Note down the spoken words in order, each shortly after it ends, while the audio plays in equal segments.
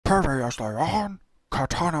Previously on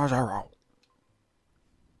Katana Zero.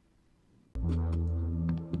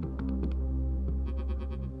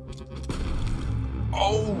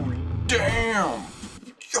 Oh, damn!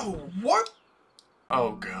 Yo, what?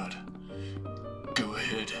 Oh, God. Go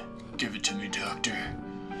ahead. Give it to me, Doctor.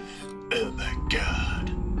 Oh, my God.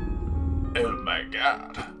 Oh, my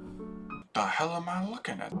God. The hell am I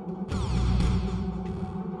looking at?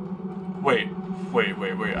 Wait.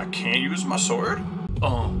 I can't use my sword?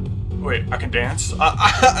 Oh, wait, I can dance? So I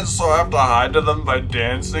have to hide to them by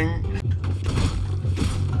dancing?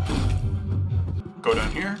 Go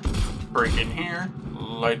down here. Break in here.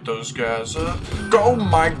 Light those guys up. Oh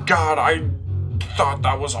my God, I thought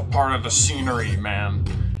that was a part of the scenery, man.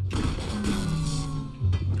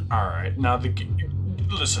 Alright, now the game.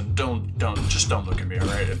 Listen, just don't look at me,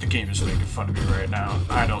 alright? The game is making fun of me right now.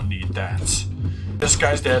 I don't need that. This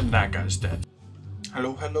guy's dead and that guy's dead.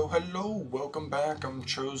 Hello. Welcome back. I'm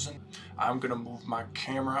Chosen. I'm gonna move my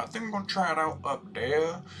camera. I think I'm gonna try it out up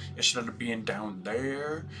there instead of being down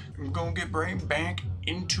there. I'm gonna get right back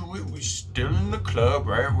into it. We still in the club,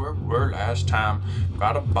 right where we were last time.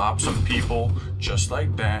 About to bop some people just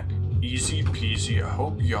like that. Easy peasy. I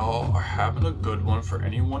hope y'all are having a good one for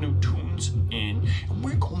anyone who tunes in. And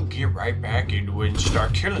we're gonna get right back into it and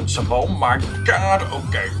start killing some. Oh my God.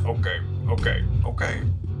 Okay.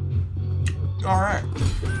 Alright.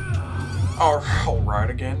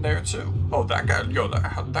 Alright again there too. Oh, that guy, yo,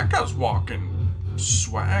 that guy's walking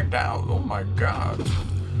swagged out. Oh my God.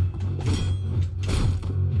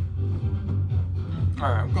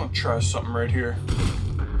 Alright, I'm gonna try something right here.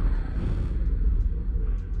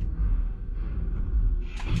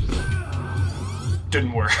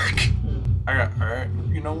 Didn't work. Alright,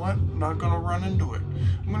 you know what? I'm not gonna run into it.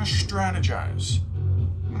 I'm gonna strategize.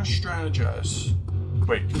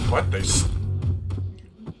 Wait, what?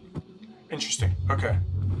 Interesting. Okay.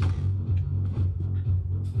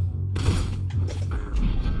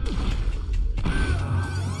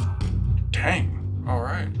 Dang.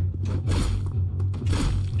 Alright.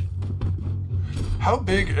 How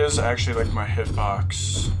big is actually like my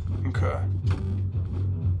hitbox? Okay.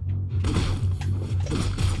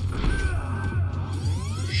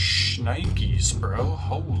 Shnikes, bro.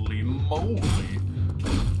 Holy moly.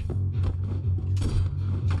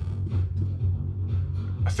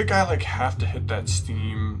 I think I like have to hit that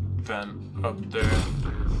steam vent up there.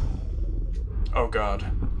 Oh God.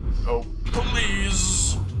 Oh,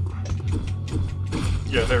 please.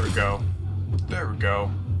 Yeah, there we go.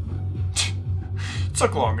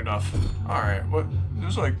 Took long enough. Alright, what?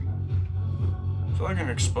 There's like... Is that like an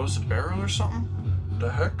explosive barrel or something?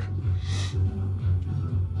 The heck?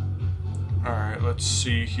 Alright, let's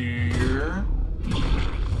see here.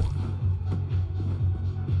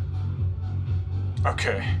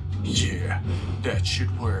 Okay, yeah, that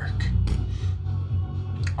should work.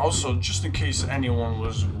 Also, just in case anyone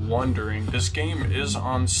was wondering, this game is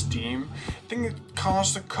on Steam. I think it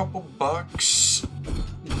cost a couple bucks,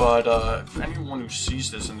 but if anyone who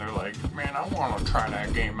sees this and they're like, man, I want to try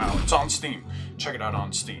that game out, it's on Steam. Check it out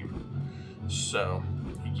on Steam. So,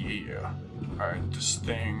 yeah. Alright, this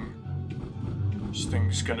thing's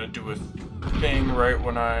gonna do a thing right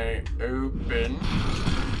when I open.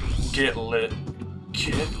 Get lit,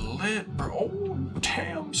 bro. Oh,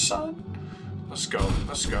 damn, son. Let's go.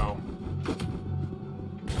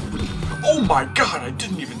 Oh my God, I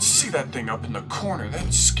didn't even see that thing up in the corner.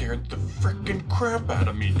 That scared the freaking crap out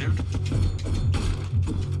of me, dude.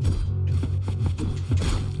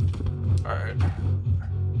 Alright.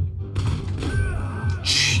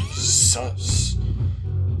 Jesus.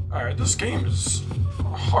 Alright, this game is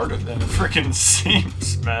harder than it freaking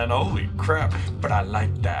seems, man. Holy crap. But I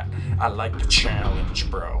like that. I like the challenge,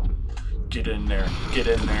 bro. Get in there.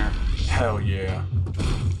 Hell yeah.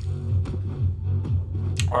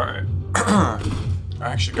 Alright. I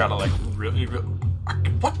actually gotta like really...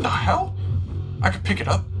 What the hell? I could pick it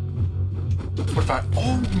up? What if I...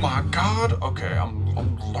 Oh my God. Okay, I'm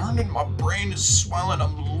learning. My brain is swelling.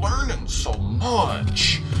 I'm learning so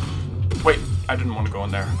much. Wait, I didn't want to go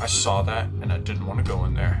in there. I saw that, and I didn't want to go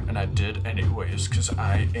in there. And I did anyways, because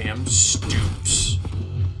I am stoops.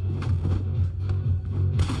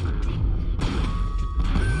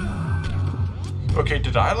 Okay,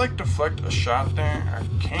 did I, like, deflect a shot there? I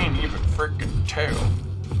can't even freaking tell.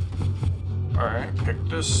 Alright, pick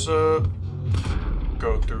this up.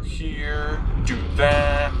 Go through here. Do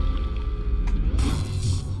that.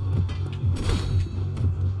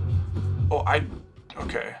 Oh,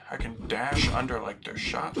 okay, I can dash under, like, their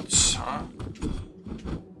shots, huh?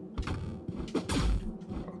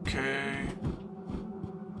 Okay.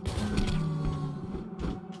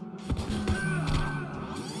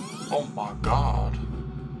 Oh my god.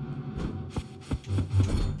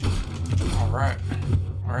 Alright.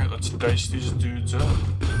 Alright, let's dice these dudes up.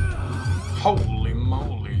 Holy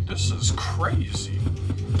moly, this is crazy.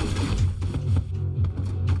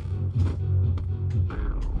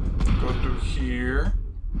 Go through here.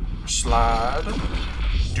 Slide.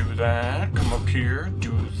 Do that. Come up here.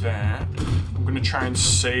 Do that. I'm gonna try and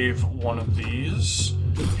save one of these.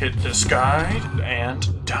 Hit this guy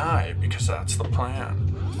and die, because that's the plan.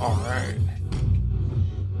 Alright.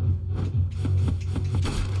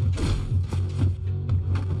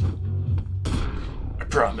 I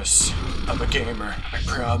promise. I'm a gamer. I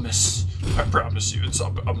promise. I promise you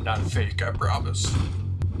I'm not fake. I promise.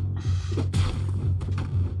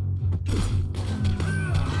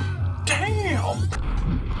 Damn!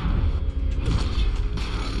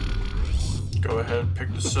 Go ahead,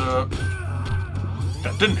 pick this up.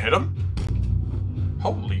 That didn't hit him.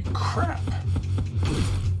 Holy crap.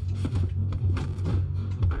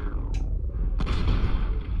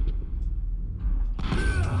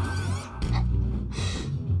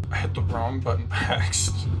 I hit the wrong button by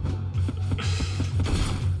accident.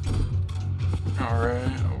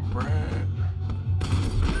 Alright, alright.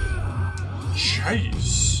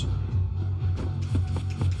 Jeez.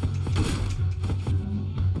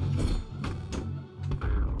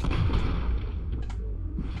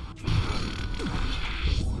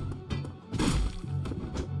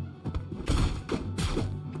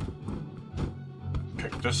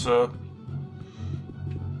 This up.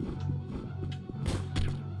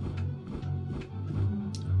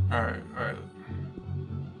 Alright, alright.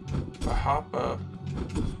 If I hop up,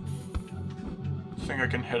 I think I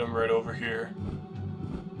can hit him right over here.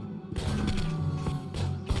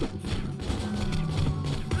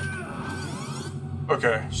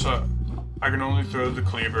 Okay, so I can only throw the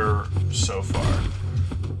cleaver so far.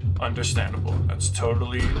 Understandable. That's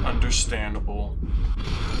totally understandable.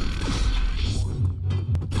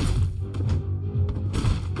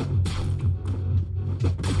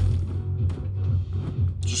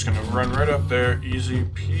 Just gonna run right up there, easy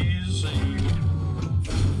peasy.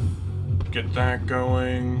 Get that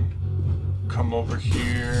going. Come over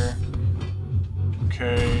here.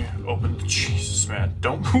 Okay, open the Jesus, man.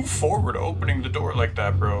 Don't move forward opening the door like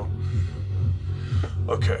that, bro.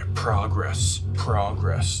 Okay, progress,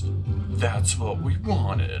 progress. That's what we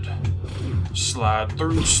wanted. Slide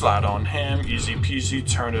through, slide on him, easy peasy,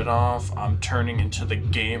 turn it off. I'm turning into the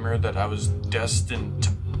gamer that I was destined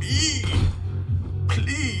to be.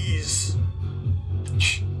 Please.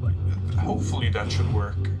 Hopefully that should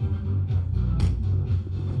work.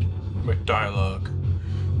 Wait, dialogue.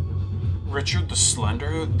 Richard the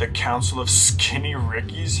Slender, the Council of Skinny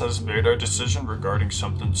Rickies has made our decision regarding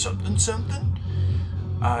something. Is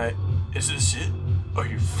this it? Are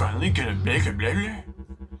you finally gonna make a blah?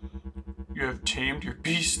 You have tamed your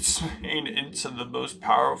beast's mane into the most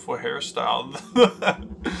powerful hairstyle.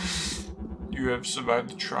 You have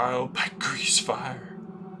survived the trial by grease fire.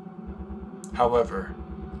 However,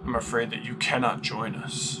 I'm afraid that you cannot join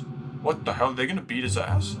us. What the hell? Are they gonna beat his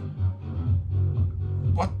ass?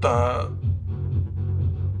 What the?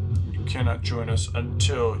 You cannot join us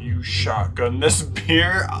until you shotgun this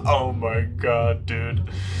beer? Oh my god, dude.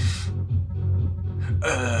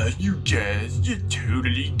 You guys, you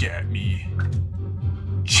totally got me.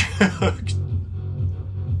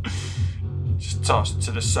 Just toss it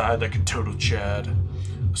to the side like a total Chad.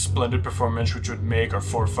 A splendid performance which would make our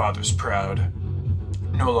forefathers proud.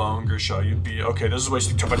 No longer shall you be... Okay, this is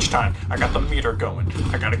wasting too much time. I got the meter going.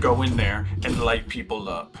 I gotta go in there and light people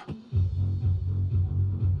up.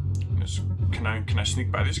 Can I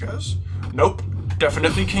sneak by these guys? Nope.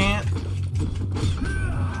 Definitely can't.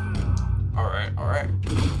 Alright, alright.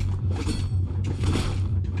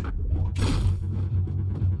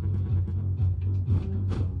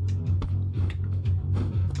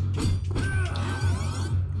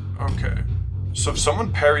 Okay. So if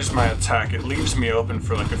someone parries my attack, it leaves me open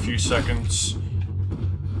for like a few seconds.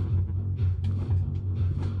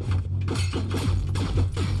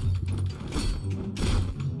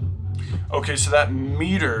 Okay, so that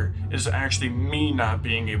meter is actually me not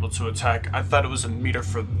being able to attack. I thought it was a meter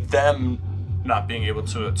for them not being able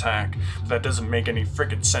to attack. That doesn't make any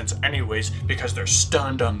freaking sense anyways, because they're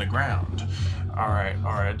stunned on the ground. Alright,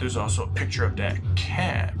 alright. There's also a picture of that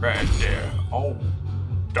cat right there. Oh,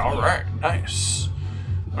 alright, nice.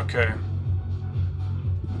 Okay.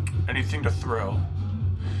 Anything to throw?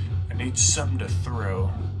 I need something to throw.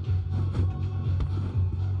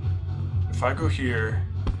 If I go here,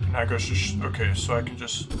 and I go okay, so I can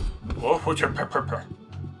just... Whoa, what's your pepper?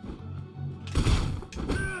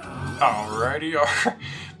 Alrighty, alright.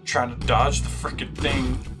 Trying to dodge the frickin'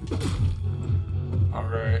 thing.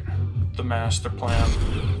 Alright. The master plan.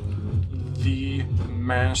 The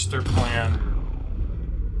master plan.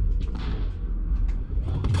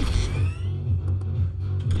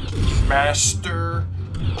 Master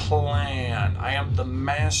plan. I am the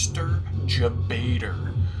master debater.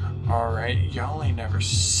 Alright, y'all ain't never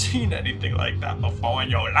seen anything like that before in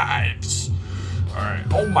your lives. Alright,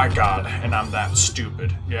 oh my god, and I'm that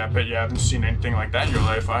stupid. Yeah, I bet you haven't seen anything like that in your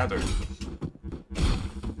life either.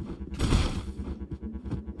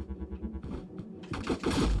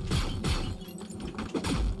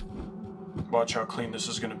 Watch how clean this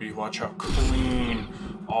is gonna be. Watch how clean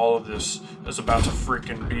all of this is about to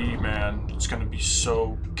freaking be, man. It's gonna be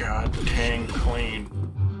so god dang clean.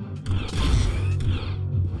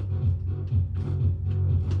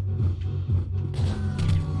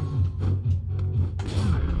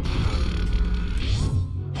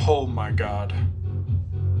 Oh my god.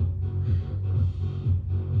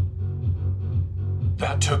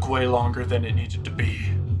 That took way longer than it needed to be.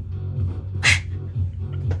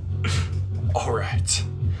 Alright.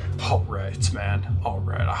 Alright, man.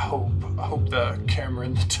 Alright. I hope the camera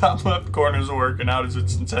in the top left corner is working out as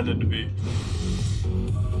it's intended to be.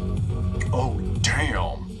 Oh,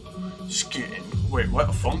 damn. It's getting... Wait, what?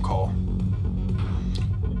 A phone call?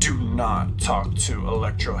 Do not talk to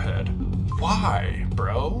Electrohead. Why,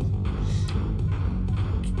 bro?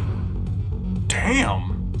 Damn.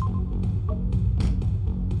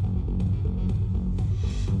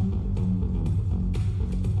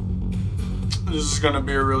 This is gonna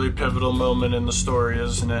be a really pivotal moment in the story,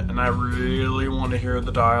 isn't it? And I really want to hear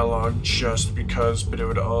the dialogue just because, but it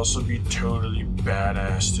would also be totally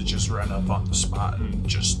badass to just run up on the spot and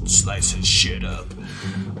just slice his shit up.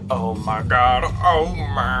 Oh my god,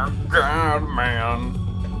 man.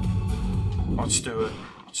 Let's do it.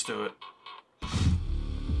 Let's do it.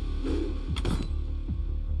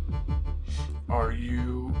 Are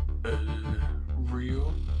you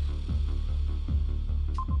real?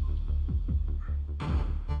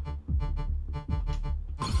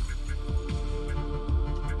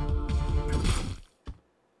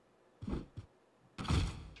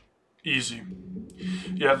 Easy.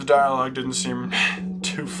 Yeah, the dialogue didn't seem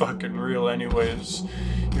too fucking real anyways.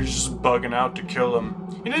 He was just bugging out to kill him.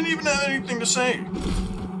 He didn't even have anything to say.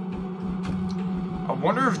 I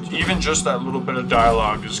wonder if even just that little bit of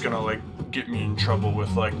dialogue is gonna, like, get me in trouble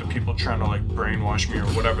with, like, the people trying to, like, brainwash me or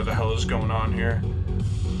whatever the hell is going on here.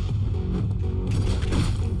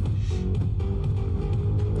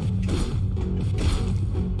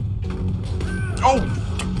 Oh!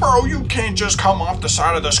 Bro, you can't just come off the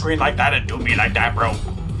side of the screen like that and do me like that, bro.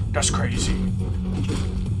 That's crazy.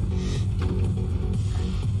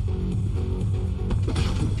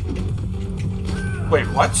 Wait,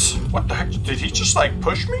 what? What the heck? Did he just, like,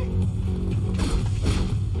 push me?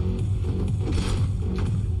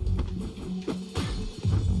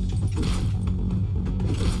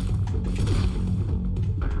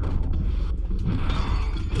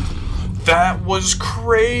 That was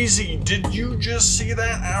crazy. Did you just see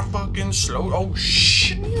that? I fucking slow. Oh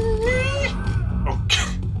shit. Okay.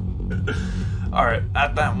 Alright,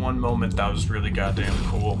 at that one moment, that was really goddamn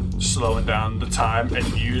cool. Slowing down the time and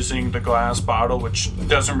using the glass bottle, which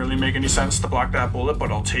doesn't really make any sense to block that bullet, but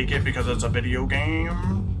I'll take it because it's a video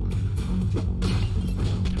game.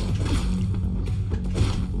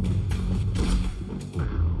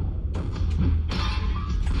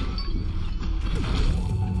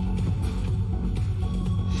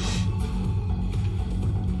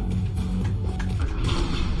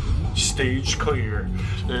 Stage clear.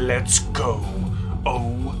 Let's go.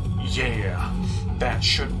 Oh, yeah. That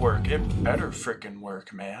should work. It better frickin'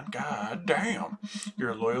 work, man. God damn.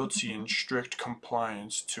 Your loyalty and strict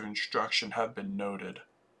compliance to instruction have been noted.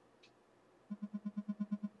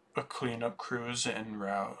 A cleanup crew is en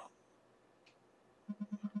route.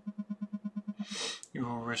 You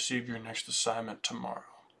will receive your next assignment tomorrow.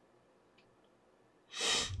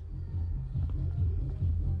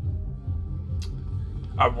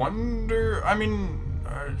 I wonder, I mean,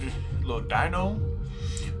 a little dino,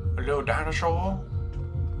 a little dinosaur.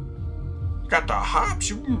 Got the hops,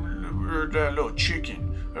 that little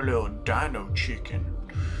chicken, a little dino chicken,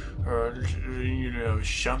 or you know,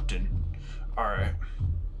 something. Alright,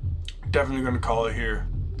 definitely gonna call it here.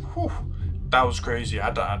 Whew, that was crazy.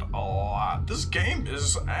 I died a lot. This game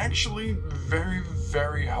is actually very,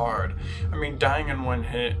 very hard. I mean, dying in one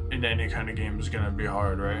hit in any kind of game is gonna be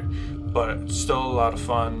hard, right? But it's still a lot of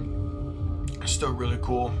fun. Still really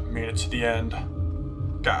cool. Made it to the end.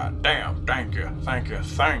 God damn, thank you, thank you,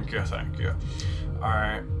 thank you, thank you.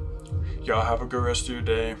 Alright. Y'all have a good rest of your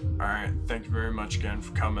day. Alright, thank you very much again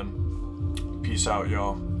for coming. Peace out,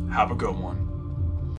 y'all. Have a good one.